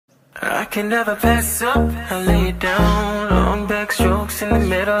I can never pass up, I lay it down. Long back strokes in the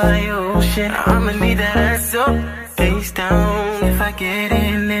middle of the ocean. I'ma need that ass up, face down. If I get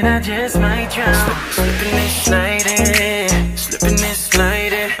in, then I just might drown. Slipping and sliding, slipping and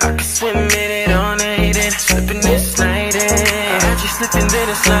sliding. I can swim in it all night and slipping and sliding. I just slipping then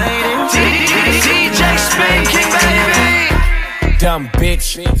and sliding. DJ Spanking, baby. Dumb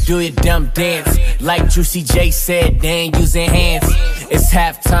bitch, do your dumb dance. Like Juicy J said, they ain't using hands. It's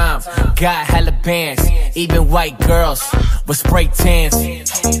halftime, got hella bands. Even white girls with spray tans.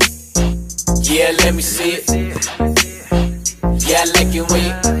 Yeah, let me see it. Yeah, I like it when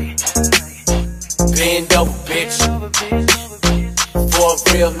you bend over, bitch. For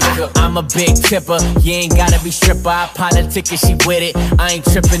a real nigga, I'm a big tipper. You ain't gotta be stripper. I politic and she with it. I ain't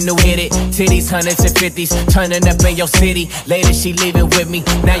tripping to hit it. Titties, hundreds and fifties, turning up in your city. Later she leaving with me.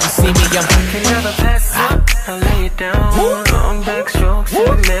 Now you see me, I can never pass up, I lay it down. Long back strokes in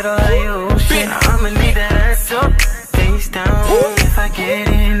the middle of the ocean. I'ma need that ass up, face down. If I get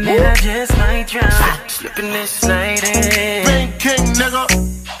in, then I just might drown. Slipping and sliding, Bang King, nigga.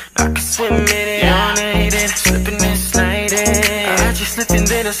 I can swim in it all night and slipping and sliding. I just slipping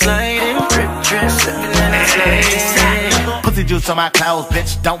then and sliding. Drip, drip, slipping and sliding. Pussy juice on my clothes,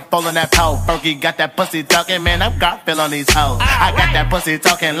 bitch, don't fall in that pole. Fergie got that pussy talking, man, I'm Garfield on these hoes. I got that pussy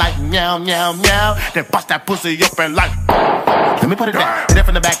talking like meow, meow, meow. Then bust that pussy up and like, let me put it down. Hit it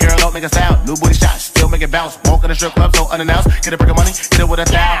from the back, girl, don't make a sound. New booty shot, still make it bounce. Walk in the strip club, so unannounced. Get a brick of money, hit it with a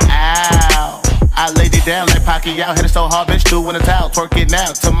thou. Ow, I laid it down like Pacquiao. Hit it so hard, bitch, do in a towel. Twerk it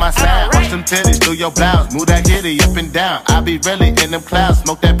now to my sound. Watch them titties through your blouse. Move that kitty up and down. I be really in them clouds.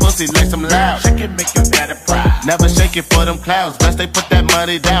 Smoke that pussy like some loud. Shake it, make you better proud. Never shake it for them clouds. Best they put that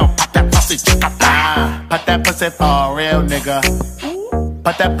money down. Pop that pussy, check out that. Pop that pussy for a real nigga.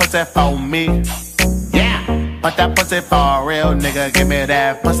 Put that pussy for me. Yeah. Put that pussy for a real nigga. Give me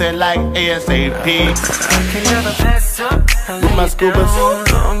that pussy like ASAP. I can never pass up, I lay my it scuba's down.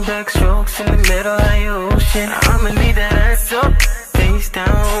 Long back strokes in the middle of the ocean. I'ma need that ass up, face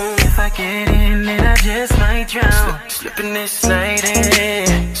down. If I get in, then I just might drown. Slipping and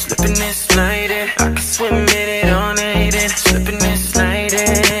sliding, slipping and sliding. I can swim in it all night and slipping and sliding.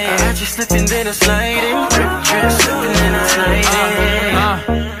 I just slipping then and sliding. Drip, drip, slipping and sliding.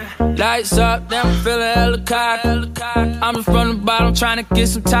 Lights up, then I'm feeling hella cocky. I'm just from the bottom trying to get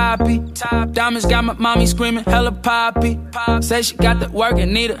some toppy. Diamonds got my mommy screaming hella poppy. Say she got that work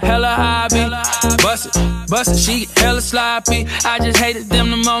and need a hella hobby. Bust it, she get hella sloppy. I just hated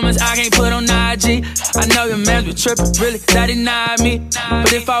them the moments I can't put on IG. I know your mans be tripping, really, that denied me.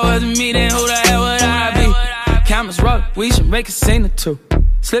 But if I wasn't me, then who the hell would I be? Cameras roll, we should make a scene or two.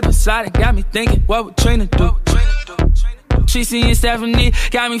 Slip and slide, it got me thinking, what would Trina do? Tracy and Stephanie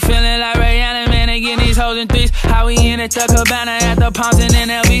got me feeling like Rihanna, man, they getting these hoes in threes. How we in at the Cabana at the Palms and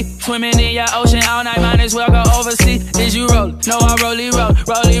NLB. Swimming in your ocean all night, might as well go overseas. Is you rollin'? No, I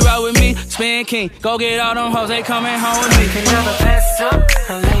roll with me. Spin King, go get all them hoes, they coming home with me. I can never pass up,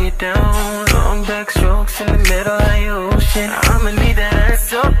 I lay it down. Long back strokes in the middle of the ocean. I'ma need that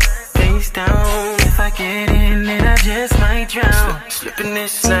ass up, face down. If I get in, then I just might drown. Slipping and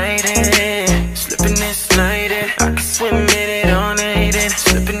sliding, slipping and sliding. I can swim in it all night and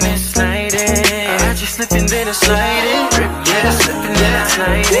slipping and sliding. I just slipping then and sliding. Drip, yeah, slipping and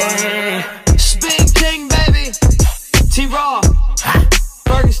sliding. Spin King, baby. T-Raw,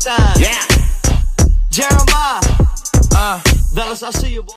 Bergenstein, Yeah. Jeremiah, Velas, I see you, boy.